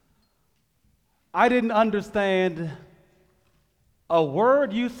I didn't understand a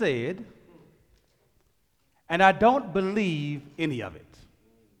word you said, and I don't believe any of it.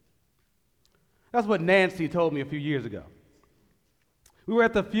 That's what Nancy told me a few years ago. We were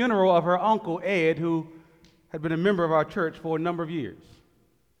at the funeral of her uncle Ed, who had been a member of our church for a number of years.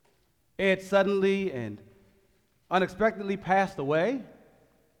 Ed suddenly and unexpectedly passed away.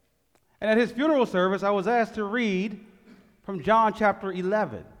 And at his funeral service, I was asked to read from John chapter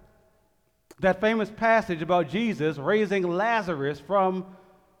 11, that famous passage about Jesus raising Lazarus from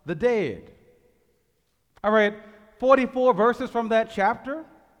the dead. I read 44 verses from that chapter,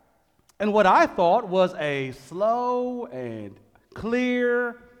 and what I thought was a slow and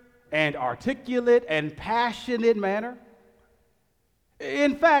clear and articulate and passionate manner.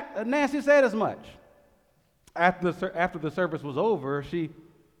 In fact, Nancy said as much. After the service was over, she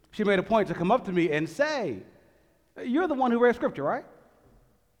made a point to come up to me and say, "You're the one who read scripture, right?"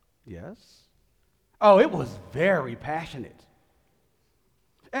 "Yes." "Oh, it was very passionate."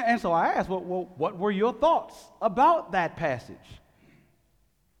 And so I asked, well, what were your thoughts about that passage?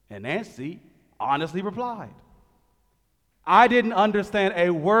 And Nancy honestly replied, "I didn't understand a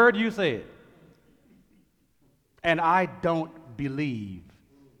word you said, and I don't believe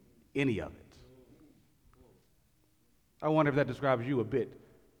any of it." I wonder if that describes you a bit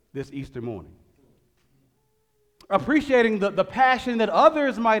this Easter morning. Appreciating the passion that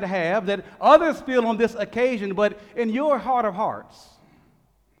others might have, that others feel on this occasion, but in your heart of hearts,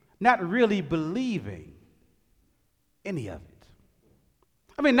 not really believing any of it.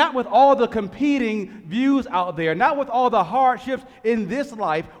 I mean, not with all the competing views out there, not with all the hardships in this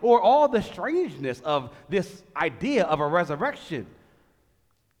life, or all the strangeness of this idea of a resurrection.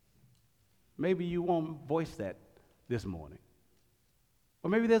 Maybe you won't voice that this morning. Or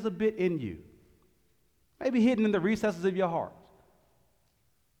maybe there's a bit in you, maybe hidden in the recesses of your heart,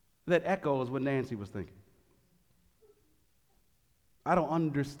 that echoes what Nancy was thinking. I don't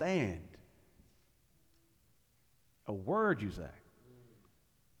understand a word you say,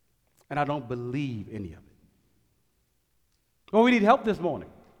 and I don't believe any of it. Well, we need help this morning.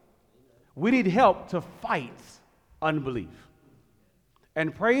 We need help to fight unbelief.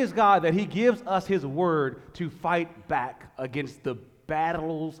 And praise God that He gives us His word to fight back against the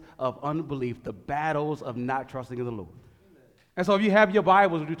battles of unbelief, the battles of not trusting in the Lord. And so if you have your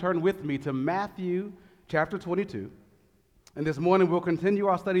Bibles, would you turn with me to Matthew chapter 22. And this morning we'll continue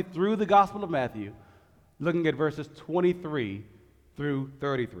our study through the Gospel of Matthew, looking at verses 23 through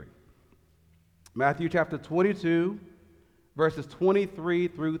 33. Matthew chapter 22, verses 23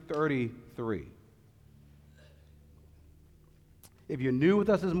 through 33. If you're new with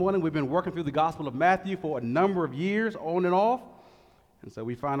us this morning, we've been working through the Gospel of Matthew for a number of years, on and off. And so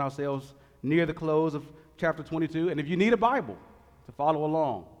we find ourselves near the close of chapter 22. And if you need a Bible to follow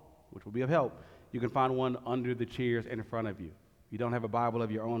along, which will be of help, you can find one under the chairs in front of you. If you don't have a Bible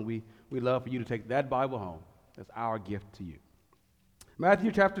of your own, we love for you to take that Bible home. That's our gift to you.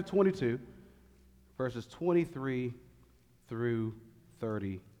 Matthew chapter 22, verses 23 through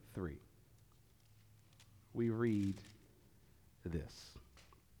 33. We read this.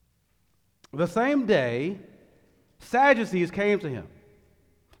 The same day, Sadducees came to him,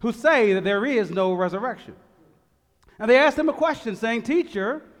 who say that there is no resurrection. And they asked him a question, saying,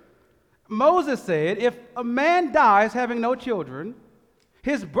 "Teacher, Moses said, if a man dies having no children,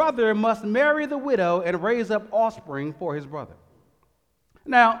 his brother must marry the widow and raise up offspring for his brother.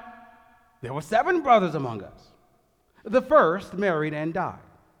 Now, there were 7 brothers among us. The first married and died,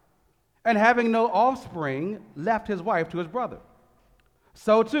 and having no offspring, left his wife to his brother.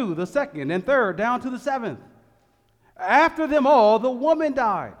 So too the second and third, down to the 7th. After them all, the woman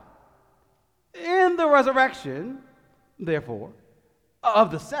died. In the resurrection, therefore,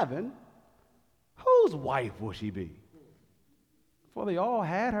 of the 7, whose wife will she be? For they all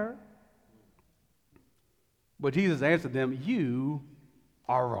had her." But Jesus answered them, "You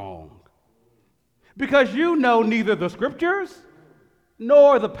are wrong, because you know neither the Scriptures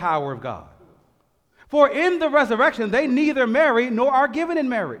nor the power of God. For in the resurrection they neither marry nor are given in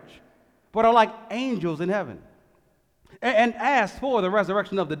marriage, but are like angels in heaven. And as for the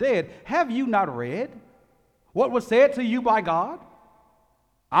resurrection of the dead, have you not read what was said to you by God?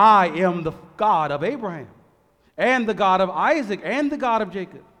 I am the God of Abraham, and the God of Isaac, and the God of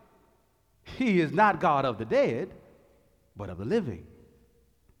Jacob. He is not God of the dead, but of the living."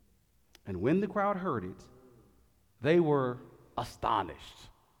 And when the crowd heard it, they were astonished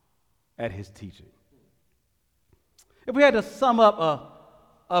at his teaching. If we had to sum up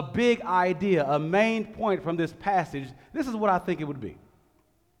a big idea, a main point from this passage, this is what I think it would be.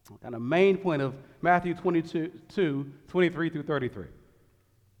 And a main point of Matthew 22, 23 through 33.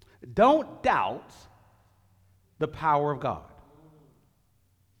 Don't doubt the power of God.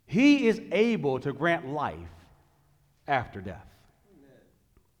 He is able to grant life after death.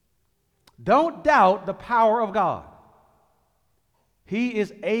 Don't doubt the power of God. He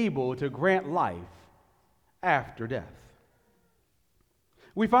is able to grant life after death.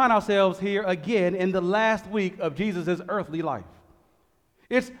 We find ourselves here again in the last week of Jesus' earthly life.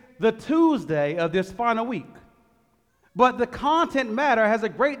 It's the Tuesday of this final week. But the content matter has a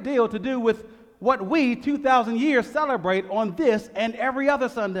great deal to do with what we, 2,000 years, celebrate on this and every other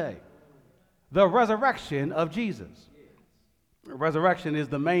Sunday: the resurrection of Jesus. Resurrection is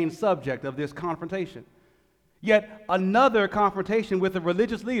the main subject of this confrontation. Yet another confrontation with the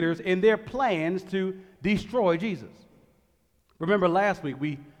religious leaders in their plans to destroy Jesus. Remember last week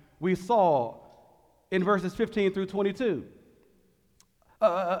we saw in verses 15 through 22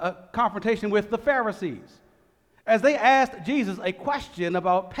 a confrontation with the Pharisees as they asked Jesus a question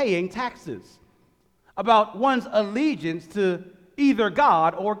about paying taxes, about one's allegiance to either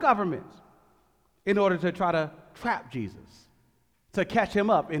God or government, in order to try to trap Jesus, to catch him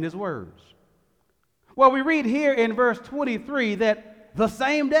up in his words. Well, we read here in verse 23 that the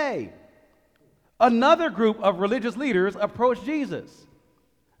same day, another group of religious leaders approached Jesus,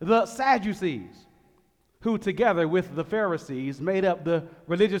 the Sadducees, who together with the Pharisees made up the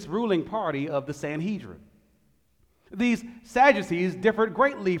religious ruling party of the Sanhedrin. These Sadducees differed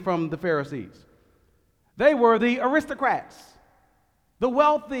greatly from the Pharisees. They were the aristocrats, the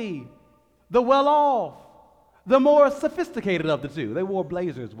wealthy, the well-off, the more sophisticated of the two. They wore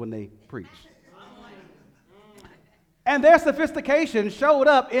blazers when they preached. And their sophistication showed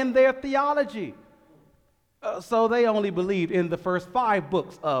up in their theology. So they only believed in the first 5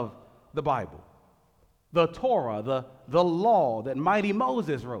 books of the Bible, the Torah, the law that mighty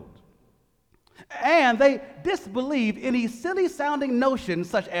Moses wrote. And they disbelieved any silly-sounding notions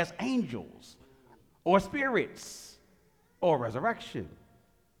such as angels or spirits or resurrection,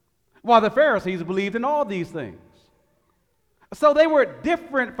 while the Pharisees believed in all these things. So they were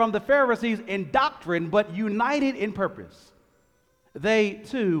different from the Pharisees in doctrine, but united in purpose. They,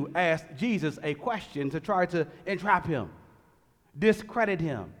 too, asked Jesus a question to try to entrap him, discredit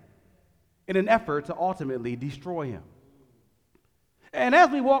him, in an effort to ultimately destroy him. And as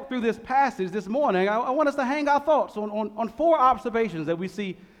we walk through this passage this morning, I want us to hang our thoughts on 4 observations that we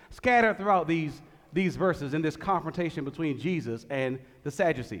see scattered throughout these verses in this confrontation between Jesus and the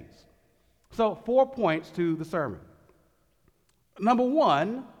Sadducees. So 4 points to the sermon. Number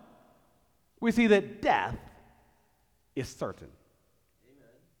 1, we see that death is certain. Amen.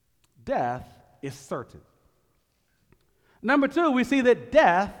 Death is certain. Number 2, we see that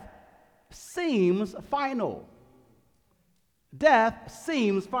death seems final. Death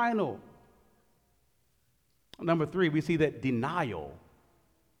seems final. Number 3, we see that denial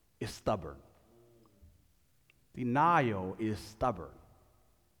is stubborn. Denial is stubborn.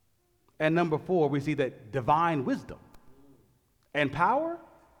 And number 4, we see that divine wisdom and power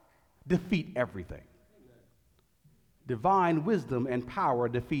defeat everything. Divine wisdom and power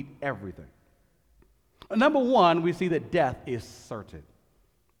defeat everything. Number 1, we see that death is certain.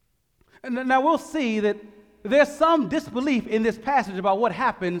 And now we'll see that there's some disbelief in this passage about what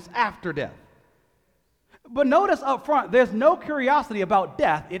happens after death. But notice up front, there's no curiosity about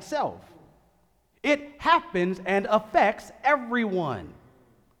death itself. It happens and affects everyone.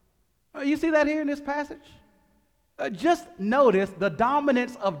 You see that here in this passage? Just notice the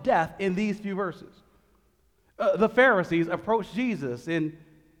dominance of death in these few verses. The Pharisees approach Jesus in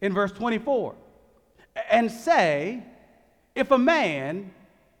verse 24 and say, if a man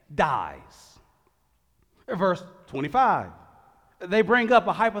dies. Verse 25, they bring up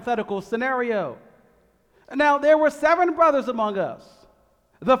a hypothetical scenario. Now, there were 7 brothers among us.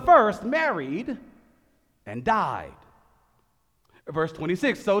 The first married and died. Verse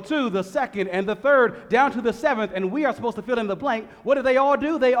 26, so too the second and the third, down to the 7th, and we are supposed to fill in the blank. What did they all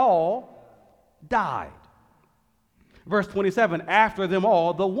do? They all died. Verse 27, after them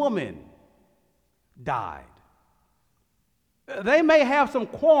all, the woman died. They may have some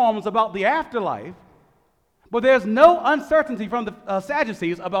qualms about the afterlife, but there's no uncertainty from the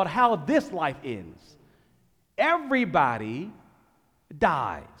Sadducees about how this life ends. Everybody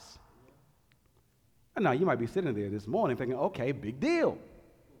dies. And now you might be sitting there this morning thinking, okay, big deal.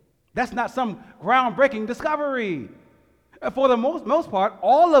 That's not some groundbreaking discovery. For the most part,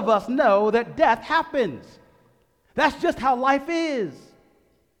 all of us know that death happens. That's just how life is.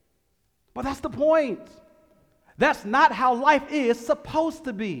 But that's the point. That's not how life is supposed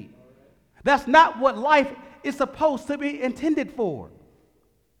to be. That's not what life is supposed to be intended for.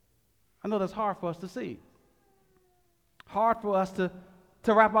 I know that's hard for us to see. Hard for us to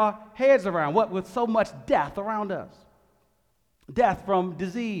to wrap our heads around, what with so much death around us. Death from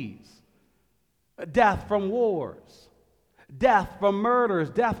disease, death from wars, death from murders,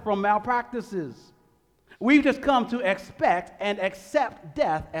 death from malpractices. We've just come to expect and accept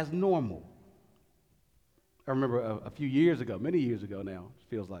death as normal. I remember a few years ago, many years ago now, it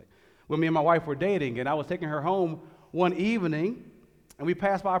feels like, when me and my wife were dating, and I was taking her home one evening, and we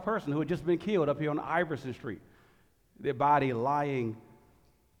passed by a person who had just been killed up here on Iverson Street, their body lying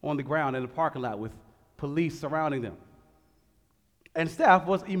on the ground in the parking lot with police surrounding them. And Steph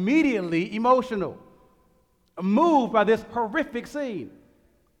was immediately emotional, moved by this horrific scene,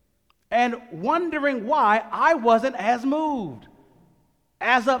 and wondering why I wasn't as moved,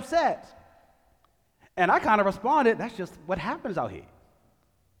 as upset. And I kind of responded, that's just what happens out here.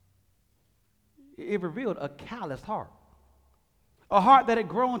 It revealed a calloused heart, a heart that had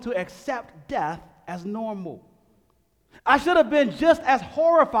grown to accept death as normal. I should have been just as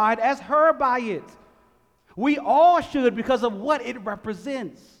horrified as her by it. We all should, because of what it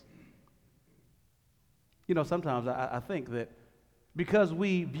represents. You know, sometimes I think that because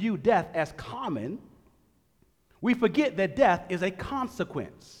we view death as common, we forget that death is a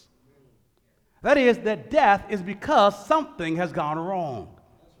consequence. That is, that death is because something has gone wrong.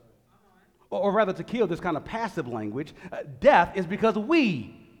 Or rather, to kill this kind of passive language, death is because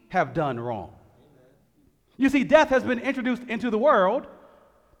we have done wrong. You see, death has been introduced into the world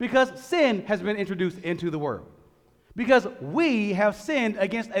because sin has been introduced into the world. Because we have sinned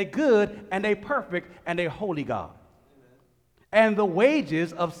against a good and a perfect and a holy God. And the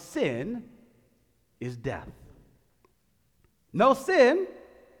wages of sin is death. No sin,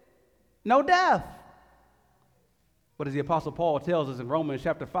 no death. But as the Apostle Paul tells us in Romans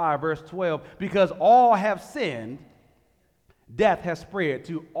chapter 5, verse 12, because all have sinned, death has spread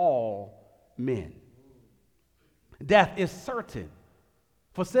to all men. Death is certain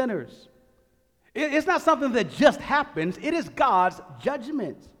for sinners. It's not something that just happens. It is God's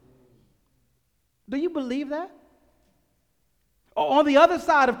judgment. Do you believe that? On the other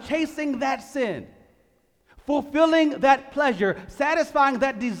side of chasing that sin, fulfilling that pleasure, satisfying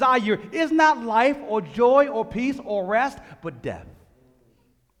that desire, is not life or joy or peace or rest, but death.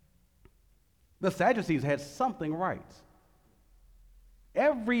 The Sadducees had something right.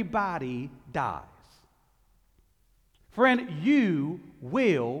 Everybody dies. Friend, you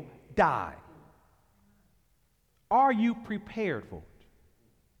will die. Are you prepared for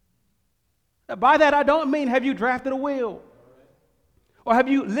it? By that, I don't mean have you drafted a will, or have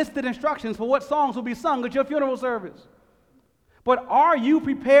you listed instructions for what songs will be sung at your funeral service. But are you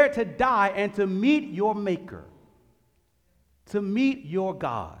prepared to die and to meet your Maker, to meet your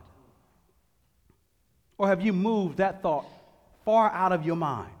God? Or have you moved that thought far out of your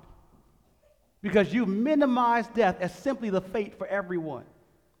mind because you minimize death as simply the fate for everyone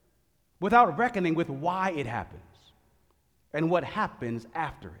without reckoning with why it happens and what happens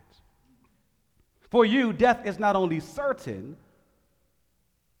after it? For you, death is not only certain,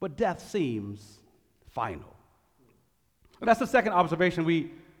 but death seems final. And that's the second observation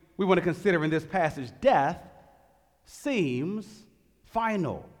we want to consider in this passage. Death seems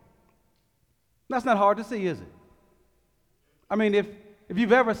final. That's not hard to see, is it? I mean, if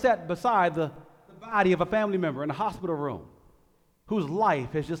you've ever sat beside the body of a family member in a hospital room whose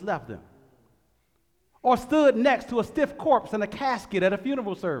life has just left them, or stood next to a stiff corpse in a casket at a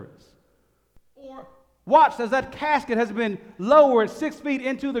funeral service, or watched as that casket has been lowered 6 feet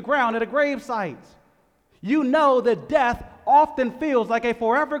into the ground at a grave site, you know that death often feels like a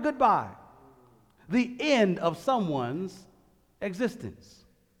forever goodbye, the end of someone's existence.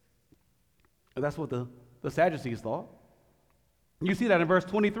 And that's what the Sadducees thought. You see that in verse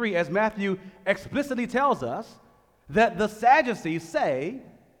 23, as Matthew explicitly tells us that the Sadducees say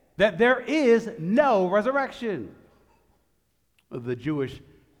that there is no resurrection. The Jewish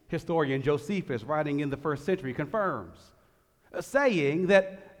historian Josephus, writing in the first century, confirms, saying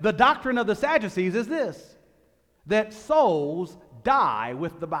that the doctrine of the Sadducees is this, that souls die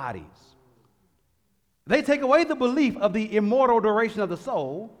with the bodies. They take away the belief of the immortal duration of the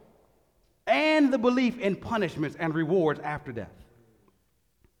soul and the belief in punishments and rewards after death.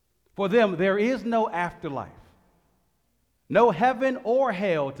 For them, there is no afterlife, no heaven or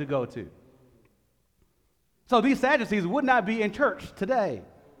hell to go to. So these Sadducees would not be in church today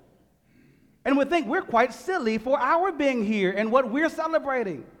and would think we're quite silly for our being here and what we're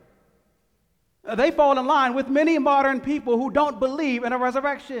celebrating. They fall in line with many modern people who don't believe in a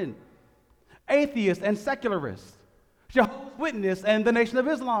resurrection, atheists and secularists, Jehovah's Witnesses and the Nation of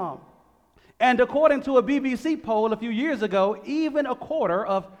Islam. And according to a BBC poll a few years ago, even a quarter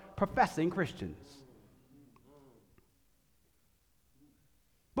of professing Christians.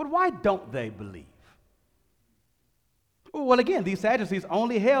 But why don't they believe? Well, again, these Sadducees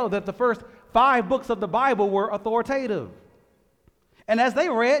only held that the first 5 books of the Bible were authoritative. And as they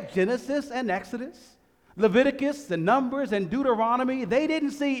read Genesis and Exodus, Leviticus and Numbers and Deuteronomy, they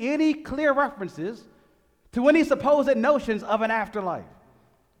didn't see any clear references to any supposed notions of an afterlife.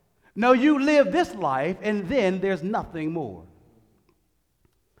 No, you live this life and then there's nothing more.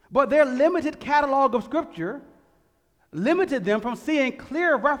 But their limited catalog of Scripture limited them from seeing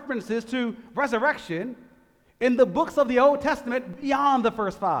clear references to resurrection in the books of the Old Testament beyond the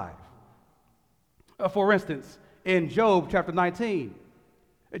first 5. For instance, in Job chapter 19,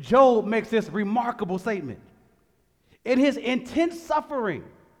 Job makes this remarkable statement. In his intense suffering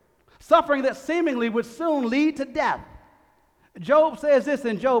that seemingly would soon lead to death, Job says this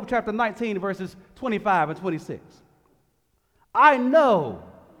in Job chapter 19, verses 25 and 26. I know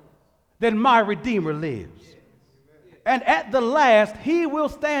that my Redeemer lives, and at the last he will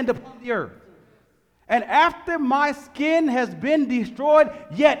stand upon the earth. And after my skin has been destroyed,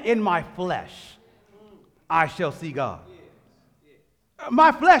 yet in my flesh I shall see God.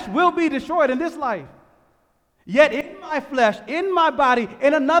 My flesh will be destroyed in this life, yet in my flesh, in my body,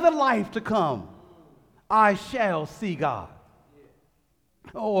 in another life to come, I shall see God.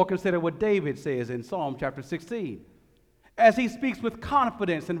 Or consider what David says in Psalm chapter 16, as he speaks with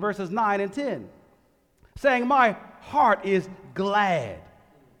confidence in verses 9 and 10, saying, my heart is glad,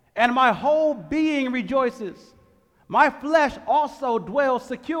 and my whole being rejoices. My flesh also dwells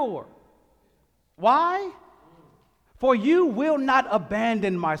secure. Why? For you will not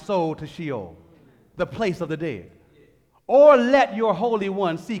abandon my soul to Sheol, the place of the dead, or let your Holy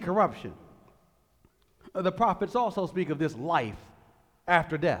One see corruption. The prophets also speak of this life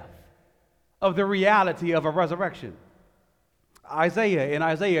after death, of the reality of a resurrection. Isaiah, in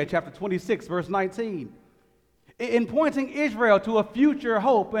Isaiah chapter 26, verse 19, in pointing Israel to a future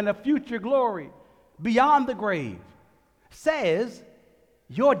hope and a future glory beyond the grave, says,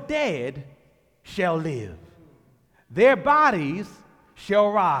 your dead shall live. Their bodies shall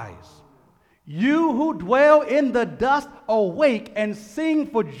rise. You who dwell in the dust, awake and sing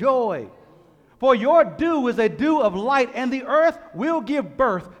for joy. For your dew is a dew of light, and the earth will give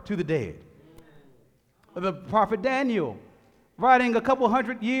birth to the dead. The prophet Daniel, writing a couple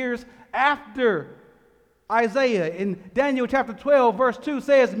hundred years after Isaiah, in Daniel chapter 12, verse 2,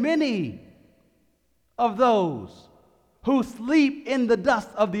 says, many of those who sleep in the dust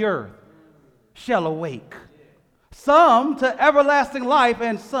of the earth shall awake, some to everlasting life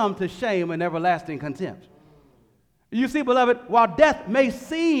and some to shame and everlasting contempt. You see, beloved, while death may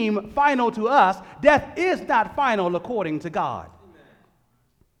seem final to us, death is not final according to God.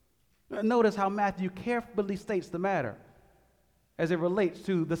 Notice how Matthew carefully states the matter as it relates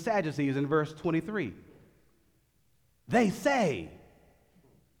to the Sadducees in verse 23. They say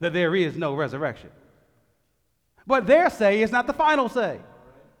that there is no resurrection. But their say is not the final say.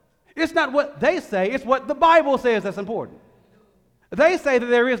 It's not what they say, it's what the Bible says that's important. They say that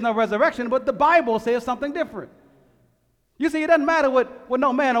there is no resurrection, but the Bible says something different. You see, it doesn't matter what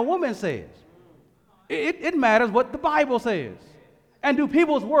no man or woman says. It matters what the Bible says. And do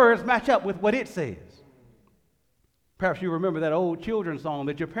people's words match up with what it says? Perhaps you remember that old children's song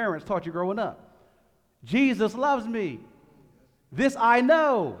that your parents taught you growing up. Jesus loves me. This I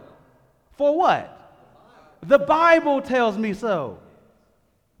know. For what? The Bible tells me so.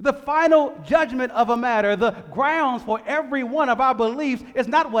 The final judgment of a matter, the grounds for every one of our beliefs is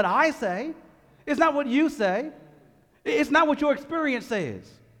not what I say. It's not what you say. It's not what your experience says.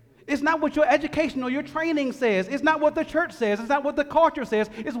 It's not what your education or your training says. It's not what the church says. It's not what the culture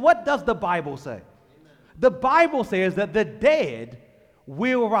says. It's what does the Bible say? Amen. The Bible says that the dead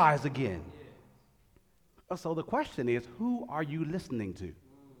will rise again. So the question is, who are you listening to?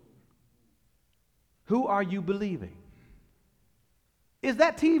 Who are you believing? Is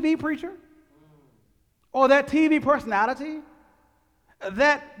that TV preacher? Or that TV personality?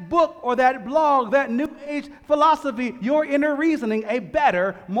 That book or that blog, that New Age philosophy, your inner reasoning, a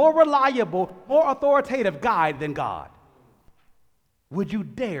better, more reliable, more authoritative guide than God? Would you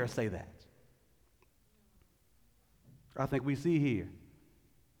dare say that? I think we see here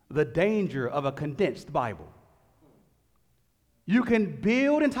the danger of a condensed Bible. You can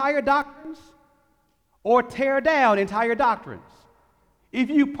build entire doctrines or tear down entire doctrines if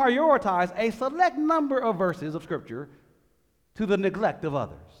you prioritize a select number of verses of Scripture to the neglect of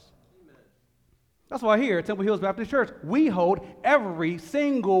others. Amen. That's why here at Temple Hills Baptist Church, we hold every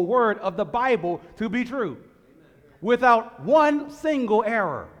single word of the Bible to be true, without one single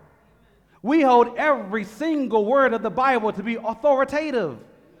error. We hold every single word of the Bible to be authoritative,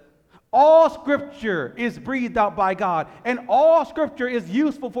 All scripture is breathed out by God, and all scripture is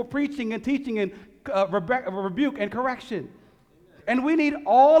useful for preaching and teaching and rebuke and correction. And we need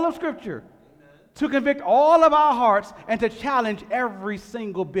all of scripture to convict all of our hearts and to challenge every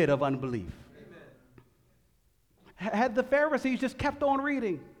single bit of unbelief. Had the Pharisees just kept on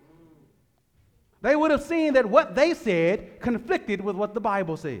reading, they would have seen that what they said conflicted with what the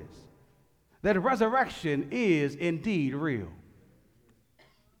Bible says, that resurrection is indeed real.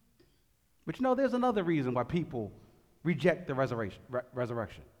 But you know, there's another reason why people reject the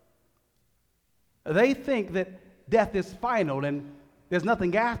resurrection. They think that death is final and there's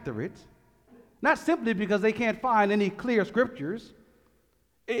nothing after it, not simply because they can't find any clear scriptures.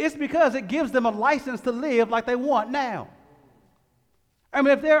 It's because it gives them a license to live like they want now. I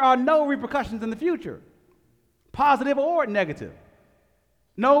mean, if there are no repercussions in the future, positive or negative,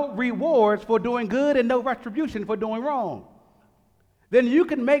 no rewards for doing good and no retribution for doing wrong, then you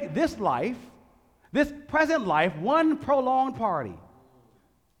can make this life, this present life, one prolonged party.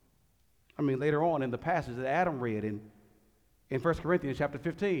 I mean, later on in the passage that Adam read in 1 Corinthians chapter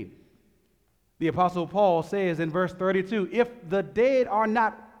 15, the Apostle Paul says in verse 32, if the dead are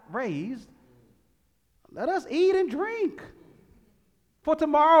not raised, let us eat and drink, for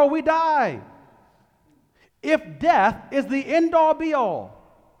tomorrow we die. If death is the end-all be-all,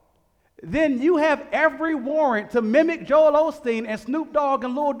 then you have every warrant to mimic Joel Osteen and Snoop Dogg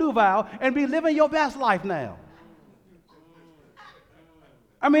and Lil Duval and be living your best life now.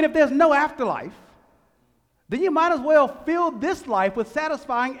 I mean, if there's no afterlife, then you might as well fill this life with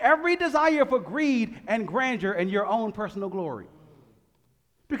satisfying every desire for greed and grandeur and your own personal glory.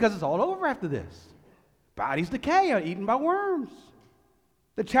 Because it's all over after this. Bodies decay, are eaten by worms.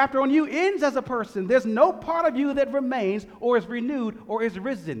 The chapter on you ends as a person. There's no part of you that remains or is renewed or is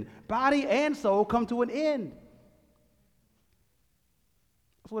risen. Body and soul come to an end.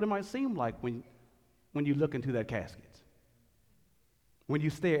 That's what it might seem like when you look into that casket, when you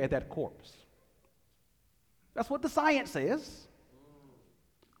stare at that corpse. That's what the science says,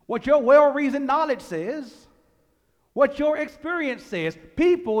 what your well-reasoned knowledge says, what your experience says.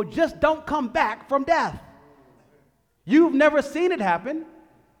 People just don't come back from death. You've never seen it happen,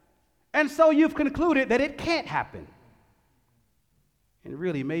 and so you've concluded that it can't happen. And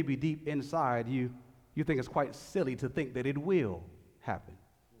really, maybe deep inside, you think it's quite silly to think that it will happen.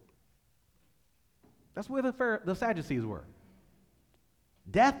 That's where the Sadducees were.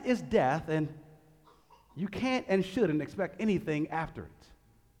 Death is death, and you can't and shouldn't expect anything after it.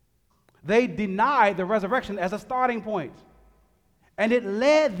 They denied the resurrection as a starting point, and it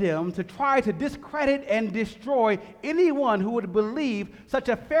led them to try to discredit and destroy anyone who would believe such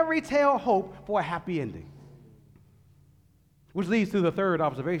a fairy tale hope for a happy ending. Which leads to the third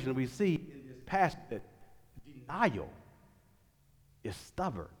observation we see in this passage, that denial is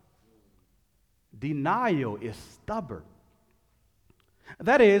stubborn. Denial is stubborn.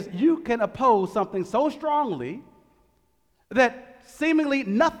 That is, you can oppose something so strongly that seemingly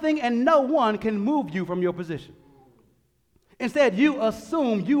nothing and no one can move you from your position. Instead, you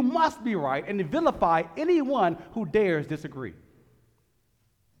assume you must be right and vilify anyone who dares disagree.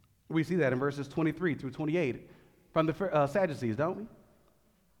 We see that in verses 23 through 28 from the Sadducees, don't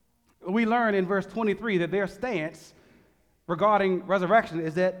we? We learn in verse 23 that their stance regarding resurrection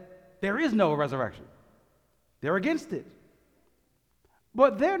is that there is no resurrection. They're against it.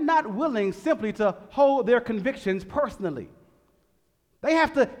 But they're not willing simply to hold their convictions personally. They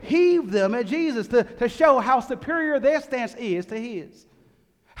have to heave them at Jesus to show how superior their stance is to his,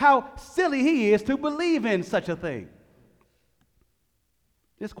 how silly he is to believe in such a thing.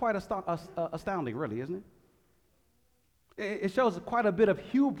 It's quite astounding, really, isn't it? It shows quite a bit of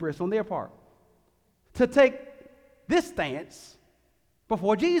hubris on their part to take this stance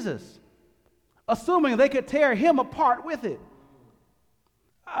before Jesus, assuming they could tear him apart with it.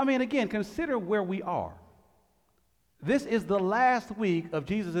 I mean, again, consider where we are. This is the last week of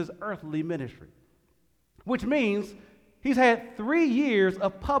Jesus' earthly ministry, which means he's had 3 years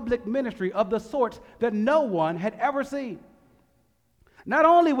of public ministry of the sorts that no one had ever seen. Not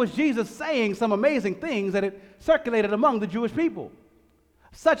only was Jesus saying some amazing things that had circulated among the Jewish people,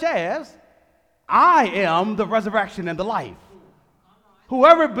 such as, I am the resurrection and the life.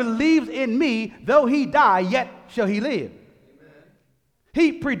 Whoever believes in me, though he die, yet shall he live.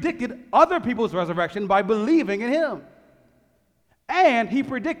 He predicted other people's resurrection by believing in him. And he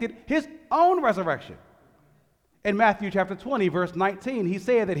predicted his own resurrection. In Matthew chapter 20, verse 19, he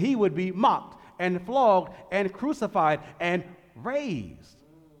said that he would be mocked and flogged and crucified and raised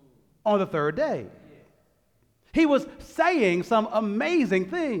on the third day. He was saying some amazing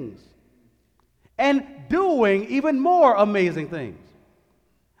things and doing even more amazing things.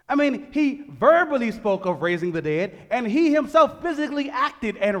 I mean, he verbally spoke of raising the dead, and he himself physically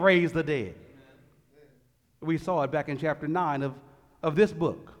acted and raised the dead. We saw it back in chapter 9 of this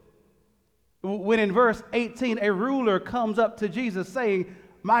book. When in verse 18, a ruler comes up to Jesus saying,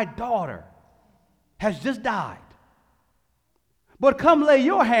 "My daughter has just died, but come lay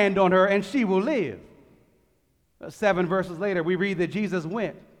your hand on her and she will live." 7 verses later, we read that Jesus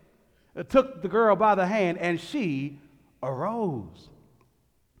went, took the girl by the hand, and she arose.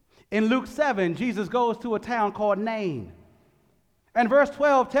 In Luke 7, Jesus goes to a town called Nain. And verse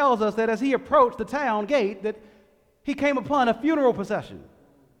 12 tells us that as he approached the town gate, that he came upon a funeral procession.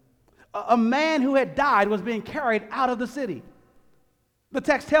 A man who had died was being carried out of the city. The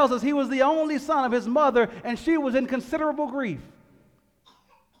text tells us he was the only son of his mother, and she was in considerable grief.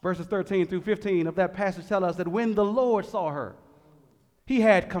 Verses 13 through 15 of that passage tell us that when the Lord saw her, he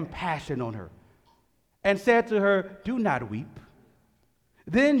had compassion on her and said to her, "Do not weep."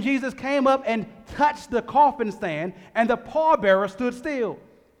 Then Jesus came up and touched the coffin stand, and the pallbearer stood still.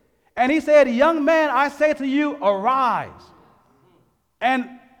 And he said, "Young man, I say to you, arise."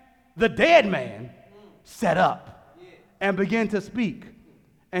 And the dead man sat up and began to speak,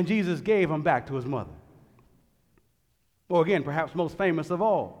 and Jesus gave him back to his mother. Or again, perhaps most famous of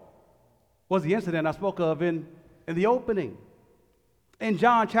all, was the incident I spoke of in the opening. In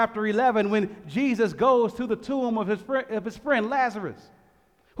John chapter 11, when Jesus goes to the tomb of his friend Lazarus,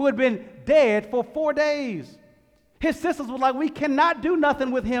 who had been dead for 4 days. His sisters were like, "We cannot do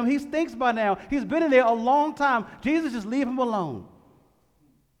nothing with him. He stinks by now. He's been in there a long time. Jesus, just leave him alone."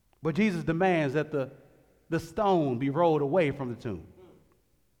 But Jesus demands that the stone be rolled away from the tomb,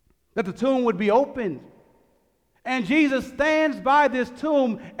 that the tomb would be opened. And Jesus stands by this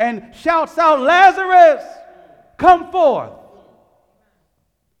tomb and shouts out, "Lazarus, come forth."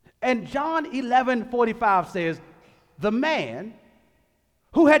 And John 11:45 says, the man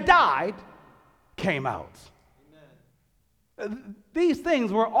who had died came out. These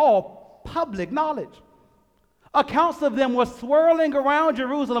things were all public knowledge. Accounts of them were swirling around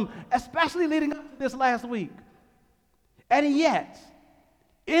Jerusalem, especially leading up to this last week. And yet,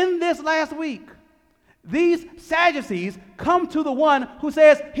 in this last week, these Sadducees come to the one who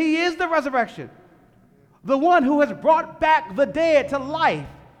says he is the resurrection, the one who has brought back the dead to life,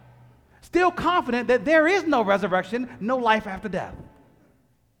 still confident that there is no resurrection, no life after death.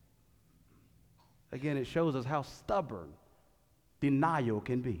 Again, it shows us how stubborn denial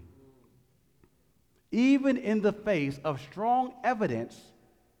can be. Even in the face of strong evidence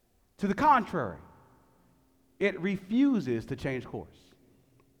to the contrary, it refuses to change course.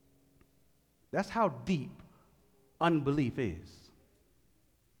 That's how deep unbelief is.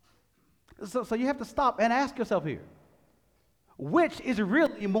 So you have to stop and ask yourself here, which is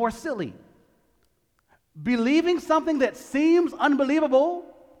really more silly? Believing something that seems unbelievable,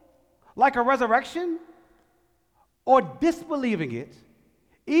 like a resurrection, or disbelieving it,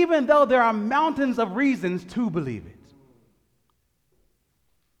 even though there are mountains of reasons to believe it?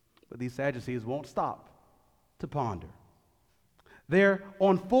 But these Sadducees won't stop to ponder. They're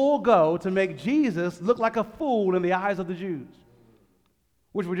on full go to make Jesus look like a fool in the eyes of the Jews,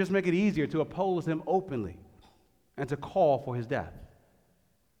 which would just make it easier to oppose him openly and to call for his death.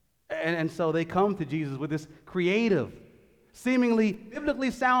 And so they come to Jesus with this creative, seemingly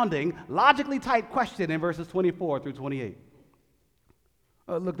biblically sounding, logically tight question in verses 24 through 28.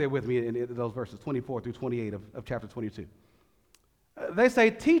 Look there with me in those verses 24 through 28 of chapter 22. They say,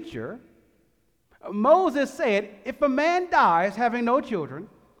 "Teacher, Moses said, if a man dies having no children,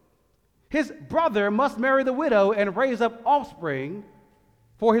 his brother must marry the widow and raise up offspring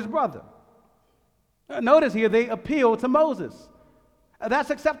for his brother." Notice here they appeal to Moses. That's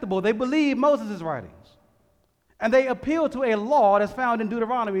acceptable. They believe Moses' writings. And they appeal to a law that's found in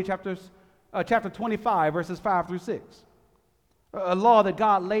Deuteronomy chapter 25, verses 5 through 6. A law that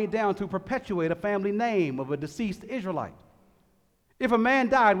God laid down to perpetuate a family name of a deceased Israelite. If a man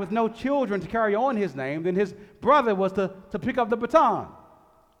died with no children to carry on his name, then his brother was to pick up the baton,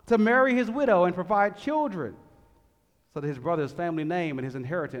 to marry his widow and provide children so that his brother's family name and his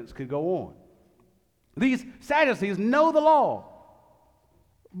inheritance could go on. These Sadducees know the law,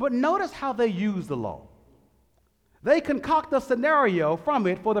 but notice how they use the law. They concoct a scenario from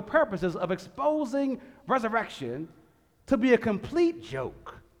it for the purposes of exposing resurrection to be a complete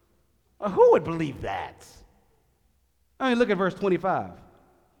joke. Who would believe that? I mean, look at verse 25.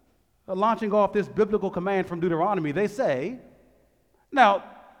 Launching off this biblical command from Deuteronomy, they say, "Now,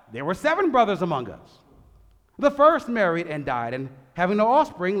 there were 7 brothers among us. The first married and died, and having no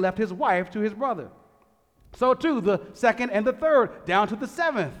offspring, left his wife to his brother. So too the second and the third, down to the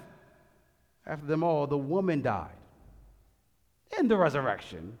 7th. After them all, the woman died. in the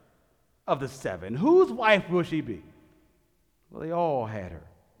resurrection of the seven, whose wife will she be? Well, they all had her.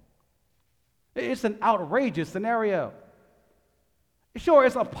 It's an outrageous scenario. Sure,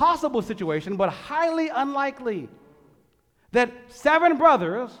 it's a possible situation, but highly unlikely that seven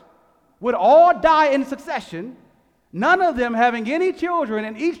brothers would all die in succession, none of them having any children,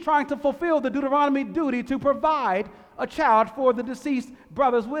 and each trying to fulfill the Deuteronomy duty to provide a child for the deceased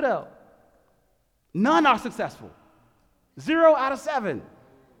brother's widow. None are successful. 0 out of 7.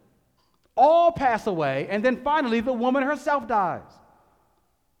 All pass away, and then finally the woman herself dies.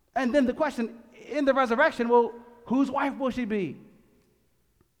 And then the question in the resurrection, well, whose wife will she be?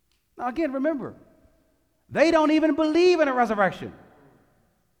 Now again, remember, they don't even believe in a resurrection.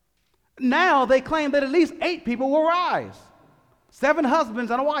 Now they claim that at least 8 people will rise. 7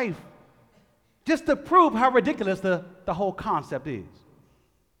 husbands and a wife. Just to prove how ridiculous the whole concept is.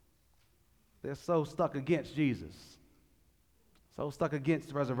 They're so stuck against Jesus, so stuck against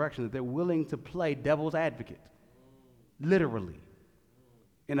the resurrection that they're willing to play devil's advocate, literally,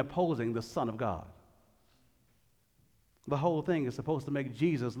 in opposing the Son of God. The whole thing is supposed to make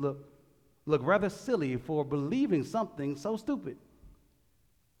Jesus look rather silly for believing something so stupid.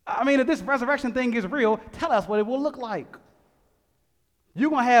 I mean, if this resurrection thing is real, tell us what it will look like. You're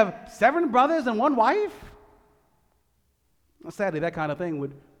going to have 7 brothers and 1 wife? Well, sadly, that kind of thing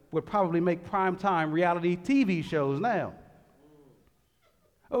would probably make primetime reality TV shows now.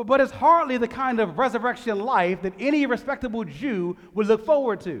 But it's hardly the kind of resurrection life that any respectable Jew would look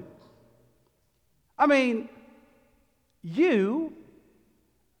forward to. I mean, you,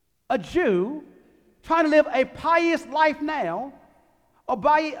 a Jew, trying to live a pious life now,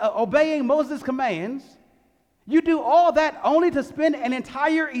 obeying Moses' commands, you do all that only to spend an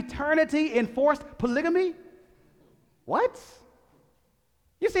entire eternity in forced polygamy? What?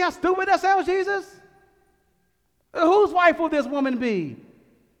 You see how stupid that sounds, Jesus? Whose wife will this woman be?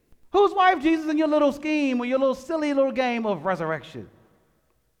 Whose wife, Jesus, in your little scheme or your little silly little game of resurrection?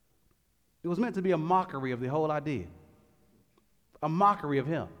 It was meant to be a mockery of the whole idea, a mockery of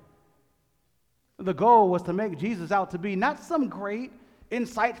him. The goal was to make Jesus out to be not some great,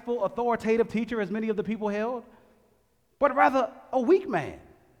 insightful, authoritative teacher, as many of the people held, but rather a weak man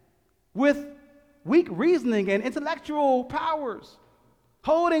with weak reasoning and intellectual powers,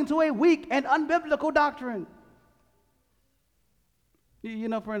 holding to a weak and unbiblical doctrine. You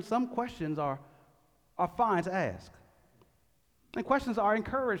know, friends, some questions are fine to ask. And questions are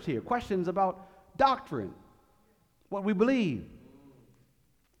encouraged here. Questions about doctrine, what we believe.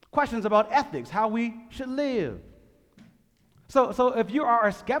 Questions about ethics, how we should live. So if you are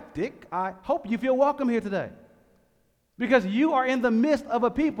a skeptic, I hope you feel welcome here today. Because you are in the midst of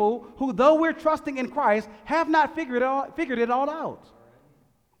a people who, though we're trusting in Christ, have not figured it all out.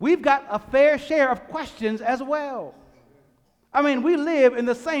 We've got a fair share of questions as well. I mean, we live in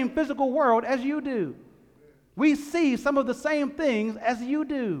the same physical world as you do. We see some of the same things as you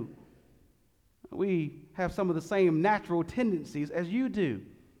do. We have some of the same natural tendencies as you do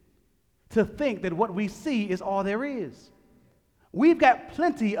to think that what we see is all there is. We've got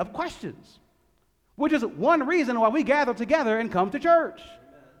plenty of questions, which is one reason why we gather together and come to church,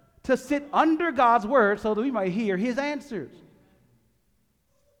 to sit under God's word so that we might hear his answers.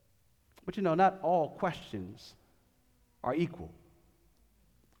 But you know, not all questions are equal.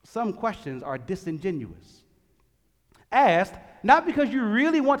 Some questions are disingenuous. Asked not because you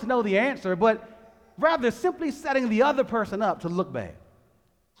really want to know the answer, but rather simply setting the other person up to look bad,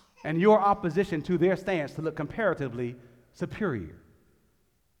 and your opposition to their stance to look comparatively superior.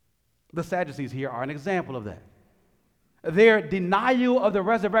 The Sadducees here are an example of that. Their denial of the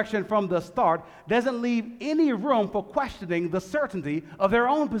resurrection from the start doesn't leave any room for questioning the certainty of their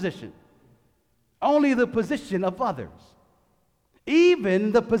own position, only the position of others,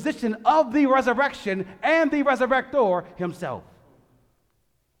 even the position of the resurrection and the resurrector himself.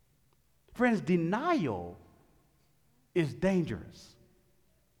 Friends, denial is dangerous,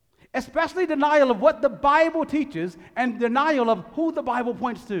 especially denial of what the Bible teaches and denial of who the Bible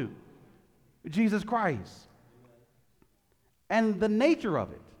points to, Jesus Christ. And the nature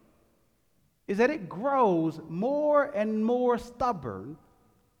of it is that it grows more and more stubborn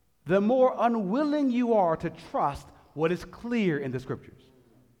the more unwilling you are to trust what is clear in the Scriptures,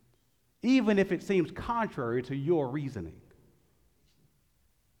 even if it seems contrary to your reasoning.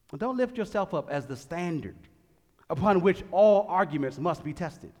 Don't lift yourself up as the standard upon which all arguments must be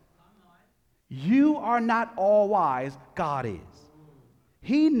tested. You are not all wise, God is.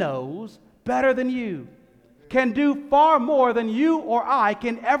 He knows better than you, can do far more than you or I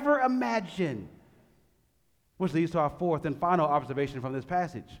can ever imagine. Which leads to our fourth and final observation from this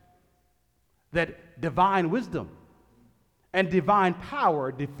passage, that divine wisdom and divine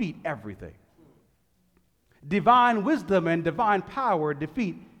power defeat everything. Divine wisdom and divine power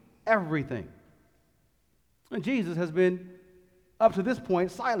defeat everything. And Jesus has been, up to this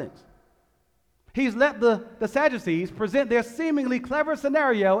point, silent. He's let the Sadducees present their seemingly clever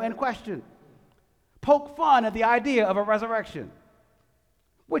scenario and question, poke fun at the idea of a resurrection,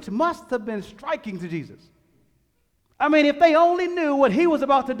 which must have been striking to Jesus. I mean, if they only knew what he was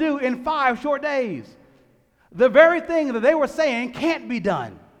about to do in 5 short days, the very thing that they were saying can't be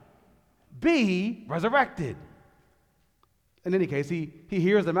done. Be resurrected. In any case, he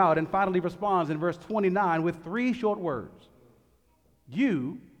hears them out and finally responds in verse 29 with 3 short words.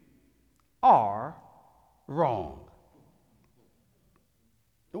 You are wrong.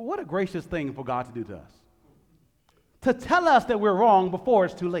 What a gracious thing for God to do to us. To tell us that we're wrong before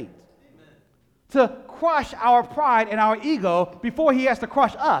it's too late. Amen. To crush our pride and our ego before he has to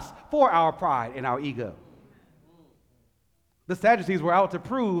crush us for our pride and our ego. The Sadducees were out to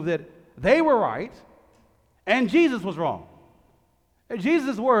prove that they were right and Jesus was wrong. And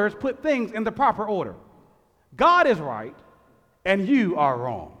Jesus' words put things in the proper order. God is right and you are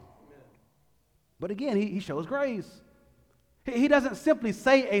wrong. But again, he shows grace. He doesn't simply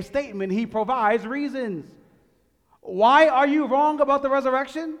say a statement, he provides reasons. Why are you wrong about the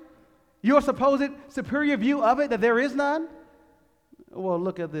resurrection? Your supposed superior view of it, that there is none? Well,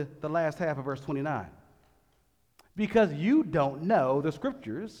 look at the last half of verse 29. Because you don't know the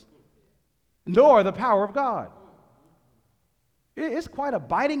scriptures, nor the power of God. It's quite a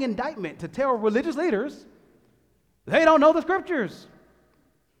biting indictment to tell religious leaders they don't know the scriptures.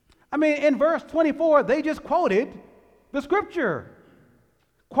 I mean, in verse 24, they just quoted the scripture,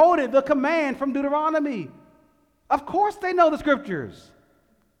 quoted the command from Deuteronomy. Of course they know the scriptures.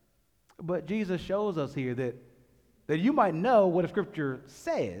 But Jesus shows us here that you might know what a scripture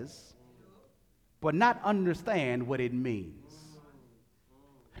says, but not understand what it means.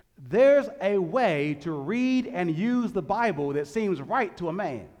 There's a way to read and use the Bible that seems right to a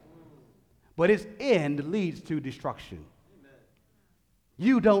man, but its end leads to destruction.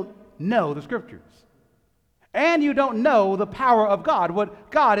 You don't know the scriptures. And you don't know the power of God,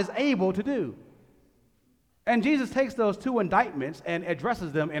 what God is able to do. And Jesus takes those 2 indictments and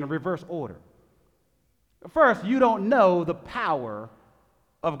addresses them in reverse order. First, you don't know the power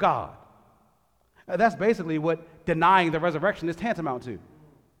of God. That's basically what denying the resurrection is tantamount to.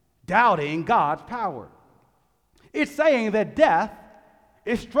 Doubting God's power. It's saying that death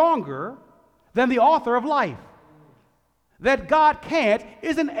is stronger than the author of life. That God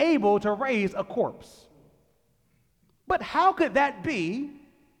isn't able to raise a corpse. But how could that be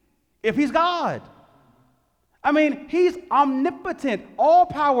if he's God? I mean, he's omnipotent,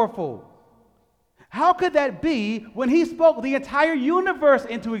 all-powerful. How could that be when he spoke the entire universe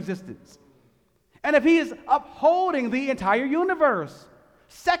into existence? And if he is upholding the entire universe,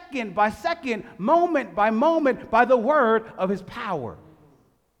 second by second, moment by moment, by the word of his power?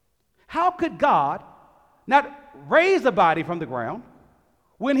 How could God not raise a body from the ground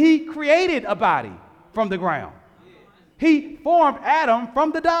when he created a body from the ground? He formed Adam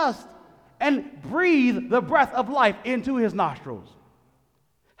from the dust and breathed the breath of life into his nostrils.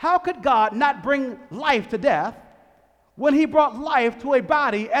 How could God not bring life to death when he brought life to a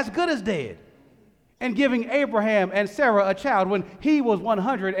body as good as dead and giving Abraham and Sarah a child when he was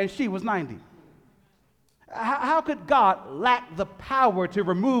 100 and she was 90? How could God lack the power to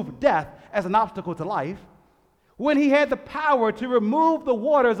remove death as an obstacle to life when he had the power to remove the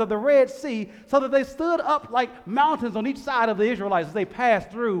waters of the Red Sea so that they stood up like mountains on each side of the Israelites as they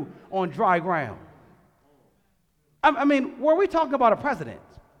passed through on dry ground? I mean, were we talking about a president?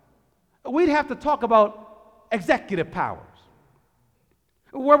 We'd have to talk about executive powers.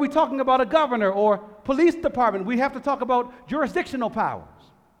 Were we talking about a governor or police department? We'd have to talk about jurisdictional powers.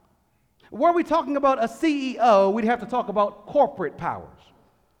 Were we talking about a CEO? We'd have to talk about corporate powers.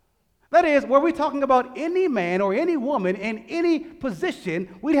 That is, were we talking about any man or any woman in any position,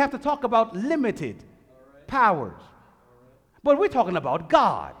 we'd have to talk about limited powers. But we're talking about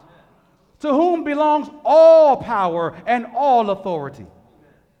God, to whom belongs all power and all authority.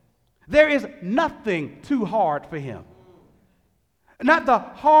 There is nothing too hard for him. Not the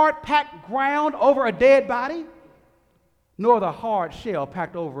hard-packed ground over a dead body, nor the hard shell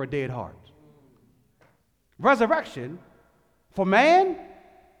packed over a dead heart. Resurrection, for man,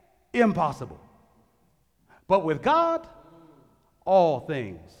 impossible. But with God, all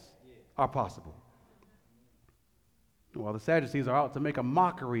things are possible. Well, the Sadducees are out to make a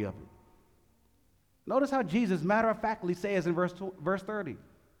mockery of it. Notice how Jesus matter-of-factly says in verse 30,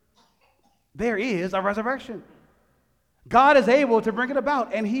 there is a resurrection. God is able to bring it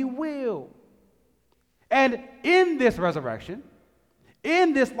about, and he will. And in this resurrection,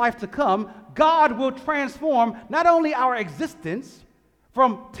 in this life to come, God will transform not only our existence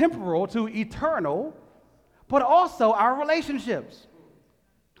from temporal to eternal, but also our relationships.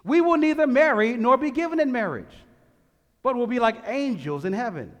 We will neither marry nor be given in marriage, but will be like angels in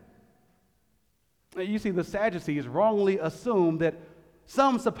heaven. You see, the Sadducees wrongly assumed that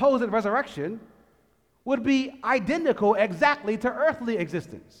some supposed resurrection would be identical exactly to earthly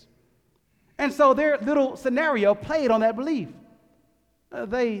existence. And so their little scenario played on that belief.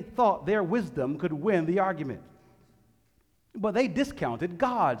 They thought their wisdom could win the argument, but they discounted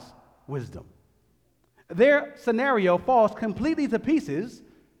God's wisdom. Their scenario falls completely to pieces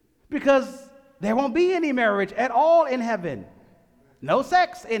because there won't be any marriage at all in heaven. No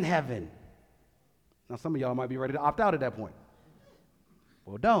sex in heaven. Now, some of y'all might be ready to opt out at that point.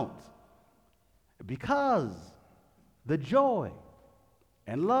 Well, don't. Because the joy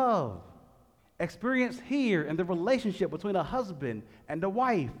and love experienced here in the relationship between a husband and a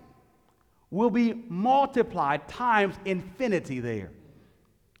wife will be multiplied times infinity there.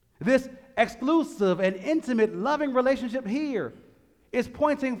 This exclusive and intimate, loving relationship here is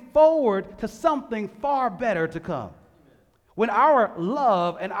pointing forward to something far better to come. When our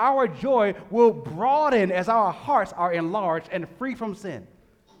love and our joy will broaden as our hearts are enlarged and free from sin.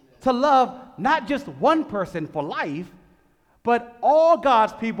 To love not just one person for life, but all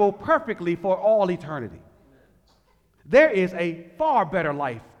God's people perfectly for all eternity. There is a far better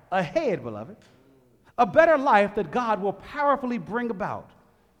life ahead, beloved. A better life that God will powerfully bring about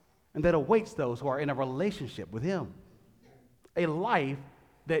and that awaits those who are in a relationship with Him. A life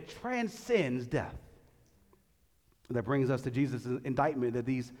that transcends death. And that brings us to Jesus' indictment that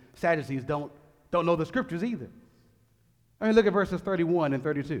these Sadducees don't know the scriptures either. I mean, look at verses 31 and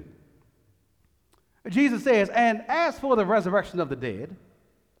 32. Jesus says, "And as for the resurrection of the dead,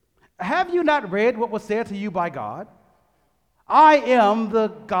 have you not read what was said to you by God? I am the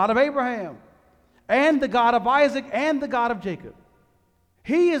God of Abraham, and the God of Isaac, and the God of Jacob.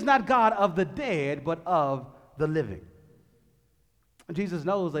 He is not God of the dead, but of the living." And Jesus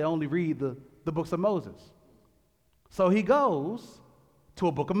knows they only read the books of Moses. So he goes to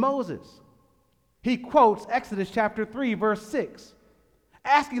a book of Moses. He quotes Exodus chapter 3, verse 6,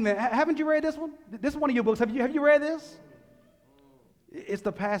 asking them, haven't you read this one? This is one of your books. Have you read this? It's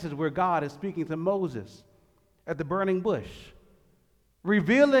the passage where God is speaking to Moses at the burning bush,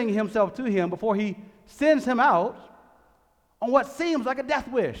 revealing himself to him before he sends him out on what seems like a death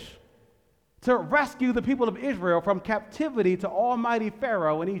wish to rescue the people of Israel from captivity to almighty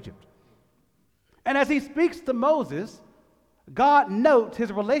Pharaoh in Egypt. And as he speaks to Moses, God notes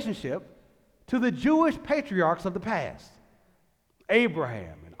his relationship to the Jewish patriarchs of the past,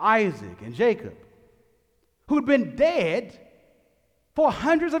 Abraham and Isaac and Jacob, who'd been dead for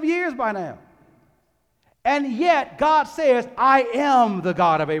hundreds of years by now. And yet God says, I am the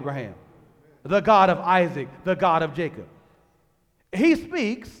God of Abraham, the God of Isaac, the God of Jacob. He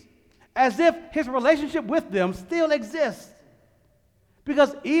speaks as if his relationship with them still exists.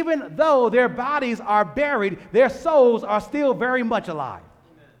 Because even though their bodies are buried, their souls are still very much alive,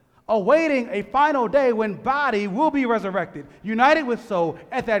 awaiting a final day when body will be resurrected, united with soul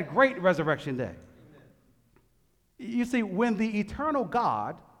at that great resurrection day. You see, when the eternal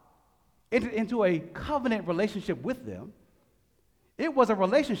God entered into a covenant relationship with them, it was a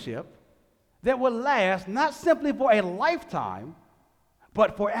relationship that would last not simply for a lifetime,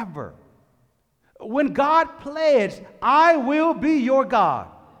 but forever. When God pledged, I will be your God,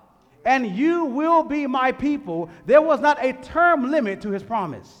 and you will be my people, there was not a term limit to his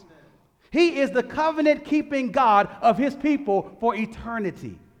promise. He is the covenant-keeping God of his people for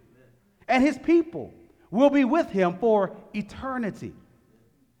eternity. And his people will be with him for eternity.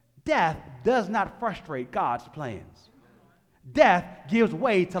 Death does not frustrate God's plans. Death gives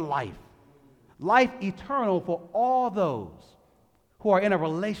way to life. Life eternal for all those who are in a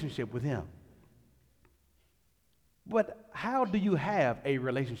relationship with him. But how do you have a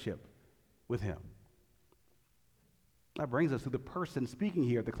relationship with him? That brings us to the person speaking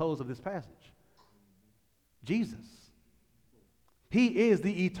here at the close of this passage. Jesus. He is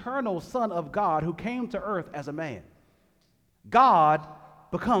the eternal Son of God who came to earth as a man. God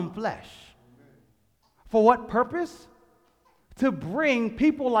become flesh. For what purpose? To bring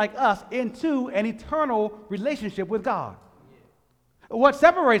people like us into an eternal relationship with God. What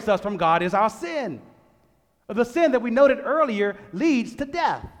separates us from God is our sin. The sin that we noted earlier leads to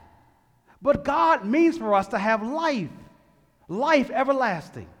death. But God means for us to have life, life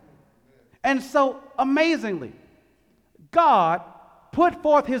everlasting. And so, amazingly, God put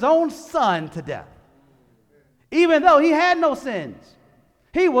forth his own Son to death. Even though he had no sins,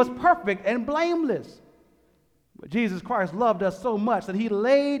 he was perfect and blameless. But Jesus Christ loved us so much that he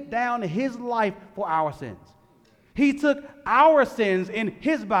laid down his life for our sins. He took our sins in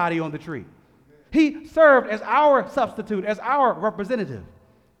his body on the tree. He served as our substitute, as our representative,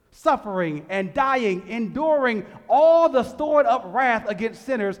 suffering and dying, enduring all the stored up wrath against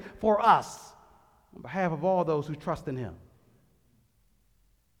sinners for us on behalf of all those who trust in him.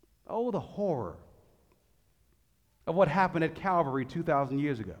 Oh, the horror of what happened at Calvary 2,000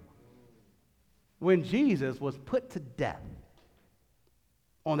 years ago when Jesus was put to death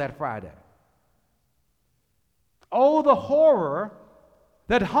on that Friday. Oh, the horror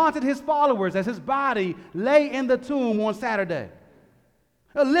that haunted his followers as his body lay in the tomb on Saturday.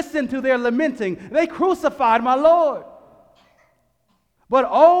 Listen to their lamenting. They crucified my Lord. But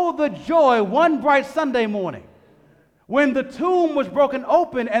oh, the joy one bright Sunday morning when the tomb was broken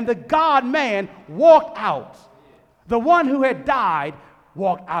open and the God-man walked out. The one who had died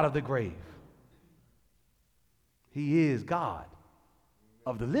walked out of the grave. He is God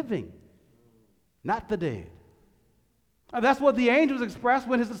of the living, not the dead. And that's what the angels expressed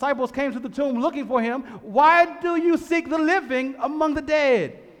when his disciples came to the tomb looking for him. Why do you seek the living among the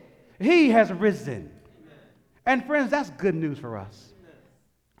dead? He has risen. Amen. And friends, that's good news for us. Amen.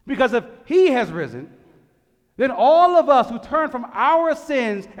 Because if he has risen, then all of us who turn from our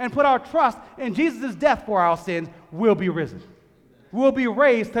sins and put our trust in Jesus' death for our sins will be risen. Amen. Will be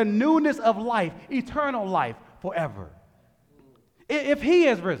raised to newness of life, eternal life forever. If he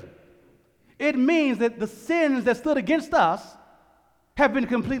has risen, it means that the sins that stood against us have been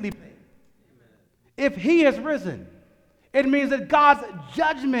completely paid. If he has risen, it means that God's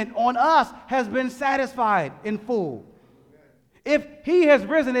judgment on us has been satisfied in full. If he has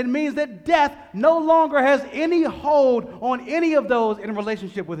risen, it means that death no longer has any hold on any of those in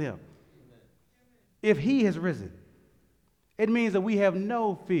relationship with him. If he has risen, it means that we have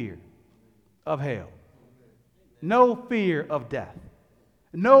no fear of hell, no fear of death,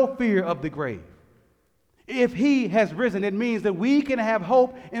 no fear of the grave. If he has risen, it means that we can have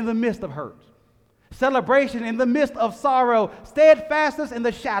hope in the midst of hurt, celebration in the midst of sorrow, steadfastness in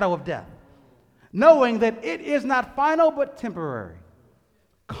the shadow of death, knowing that it is not final but temporary,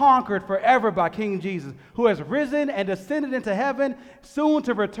 conquered forever by King Jesus, who has risen and ascended into heaven, soon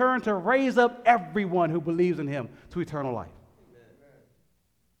to return to raise up everyone who believes in him to eternal life.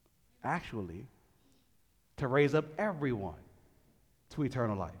 Amen. Actually, to raise up everyone to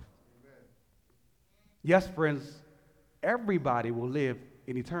eternal life. Amen. Yes, friends, everybody will live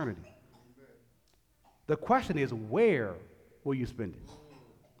in eternity. Amen. The question is, where will you spend it?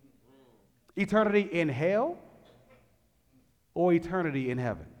 Eternity in hell or eternity in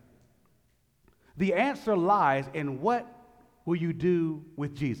heaven? The answer lies in what will you do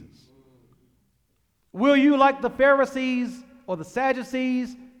with Jesus? Will you, like the Pharisees or the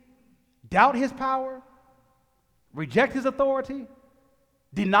Sadducees, doubt his power, reject his authority,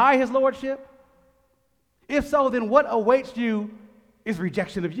 deny his lordship? If so, then what awaits you is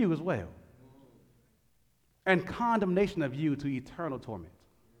rejection of you as well, and condemnation of you to eternal torment.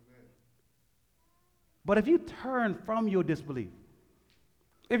 But if you turn from your disbelief,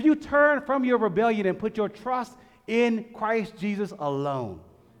 if you turn from your rebellion and put your trust in Christ Jesus alone,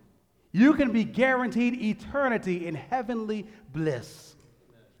 you can be guaranteed eternity in heavenly bliss.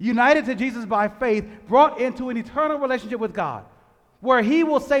 United to Jesus by faith, brought into an eternal relationship with God, where he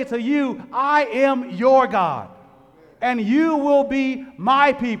will say to you, I am your God, and you will be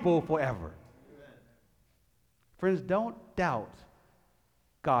my people forever. Friends, don't doubt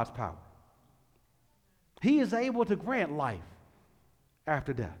God's power. He is able to grant life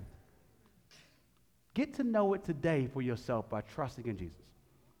after death. Get to know it today for yourself by trusting in Jesus.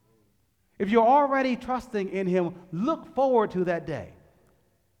 If you're already trusting in him, look forward to that day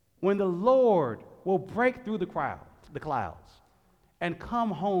when the Lord will break through the clouds, and come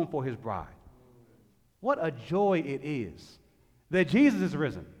home for his bride. What a joy it is that Jesus is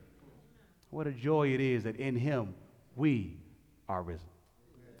risen. What a joy it is that in him we are risen.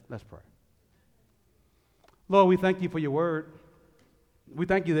 Let's pray. Lord, we thank you for your word. We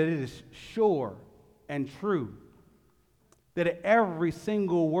thank you that it is sure and true, that every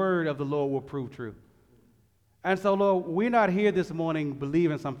single word of the Lord will prove true. And so, Lord, we're not here this morning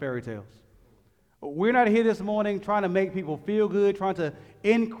believing some fairy tales. We're not here this morning trying to make people feel good, trying to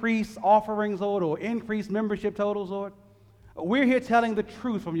increase offerings, Lord, or increase membership totals, Lord. We're here telling the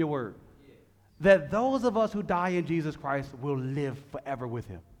truth from your word, that those of us who die in Jesus Christ will live forever with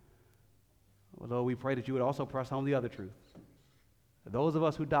him. Well, Lord, we pray that you would also press home the other truth. Those of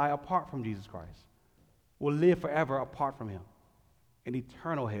us who die apart from Jesus Christ will live forever apart from him in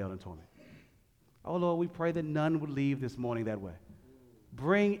eternal hell and torment. Oh, Lord, we pray that none would leave this morning that way.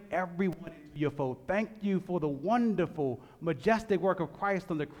 Bring everyone into your fold. Thank you for the wonderful, majestic work of Christ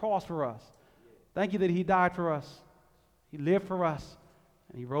on the cross for us. Thank you that he died for us. He lived for us,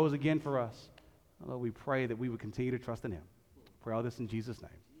 and he rose again for us. Lord, we pray that we would continue to trust in him. Pray all this in Jesus'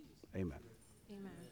 name. Amen.